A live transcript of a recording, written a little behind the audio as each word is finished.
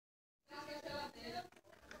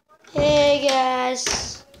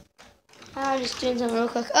guys. I'm just doing something real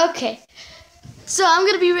quick. Okay. So I'm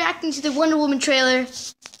going to be reacting to the Wonder Woman trailer.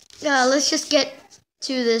 Let's just get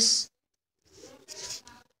to this.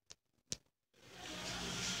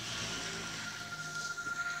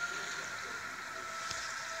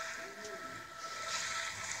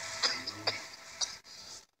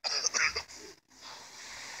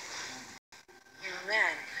 You're a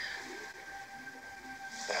man.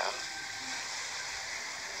 Yeah.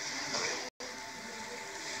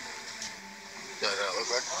 Do I look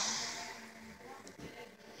like one?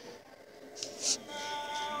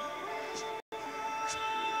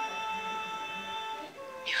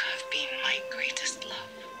 You have been my greatest love.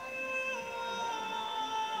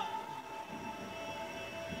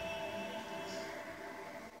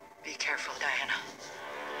 Be careful, Diana.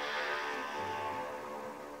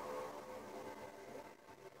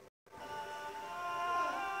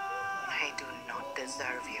 I do not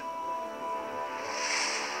deserve you.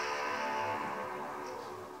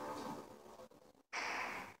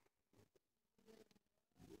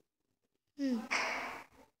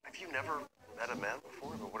 Have you never met a man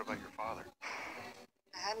before? But what about your father?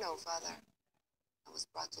 I had no father. I was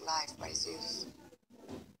brought to life by Zeus.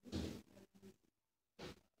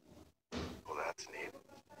 Well, that's neat.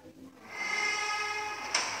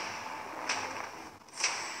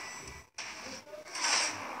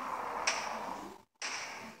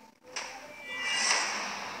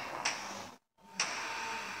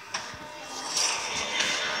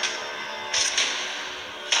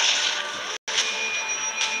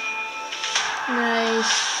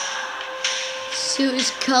 Nice. Suit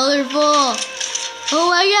is colorful. Oh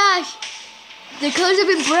my gosh. The colors have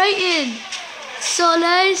been brightened. So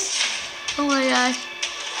nice. Oh my gosh.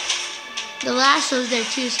 The lasso's there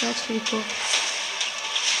too, so that's pretty cool.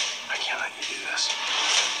 I can't let you do this.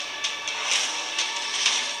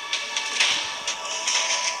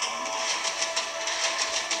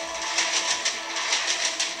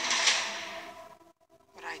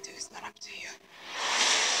 What I do is not up to you.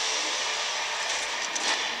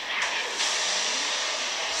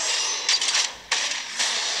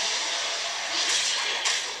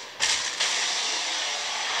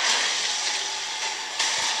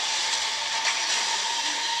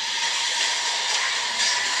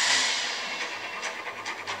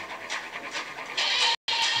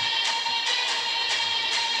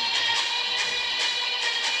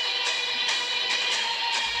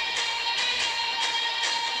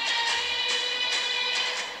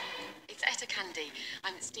 Candy.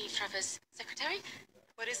 I'm Steve Trevor's secretary.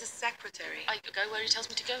 What is a secretary? I go where he tells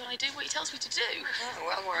me to go and I do what he tells me to do. Oh,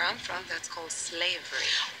 well, where I'm from, that's called slavery.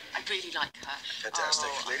 I really like her. Fantastic.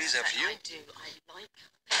 Oh, Ladies, after you. I do. I like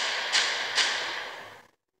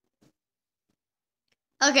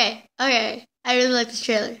her. Okay. I really like this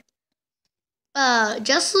trailer.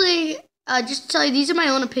 Just to tell you, these are my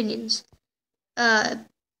own opinions.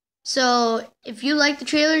 So if you like the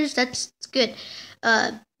trailers, that's good.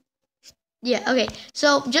 Yeah, okay.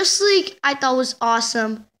 So Justice League I thought was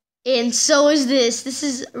awesome. And so is this. This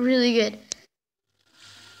is really good.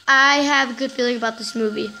 I have a good feeling about this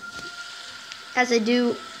movie. As I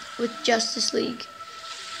do with Justice League.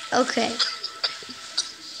 Okay.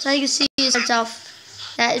 So you can see it starts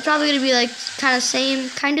off that it's probably gonna be like kind of same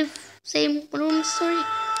Wonder Woman story.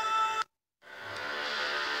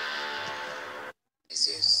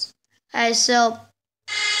 Zeus. Alright, so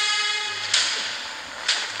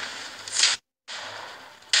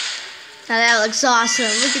now that looks awesome.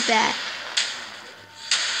 Look at that.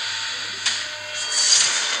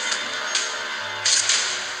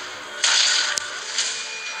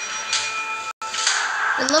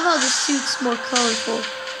 I love how the suit's more colorful.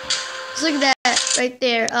 Just look at that right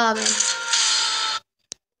there. Oh man.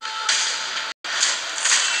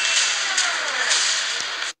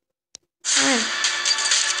 Man.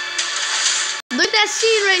 Look at that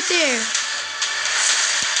scene right there.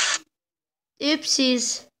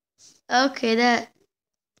 Oopsies. Okay, that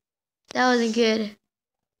wasn't good.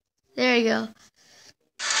 There you go. I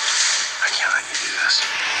can't let you do this.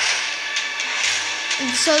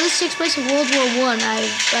 So this takes place in World War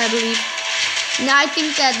I, I believe. Now I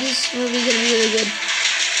think that this movie is gonna be really good.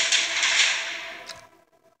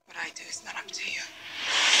 What I do is not up to you.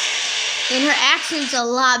 And her accent's a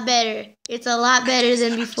lot better. It's a lot better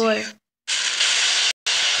than before.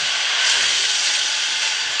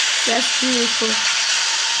 That's really cool.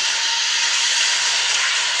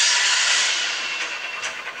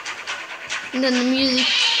 And then the music.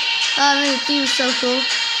 Oh man, the theme is so cool.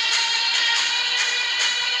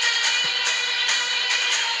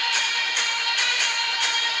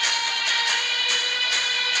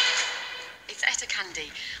 Mr. Candy.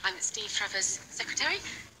 I'm Steve Trevor's secretary.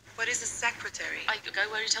 What is a secretary? I go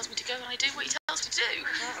where he tells me to go and I do what he tells me to do.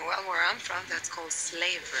 Oh, well, where I'm from, that's called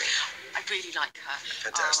slavery. I really like her.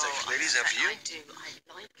 Fantastic. Ladies, and for you? I do. I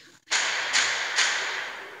like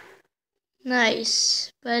her.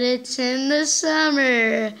 Nice. But it's in the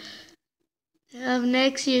summer of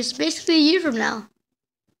next year. It's basically a year from now.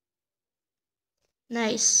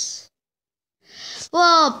 Nice.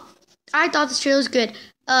 Well, I thought this trailer was good.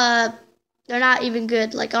 They're not even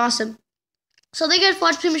good. Like, awesome. So thank you guys for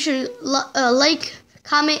watching. Please make sure to like,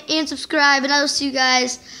 comment, and subscribe. And I will see you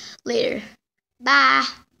guys later. Bye.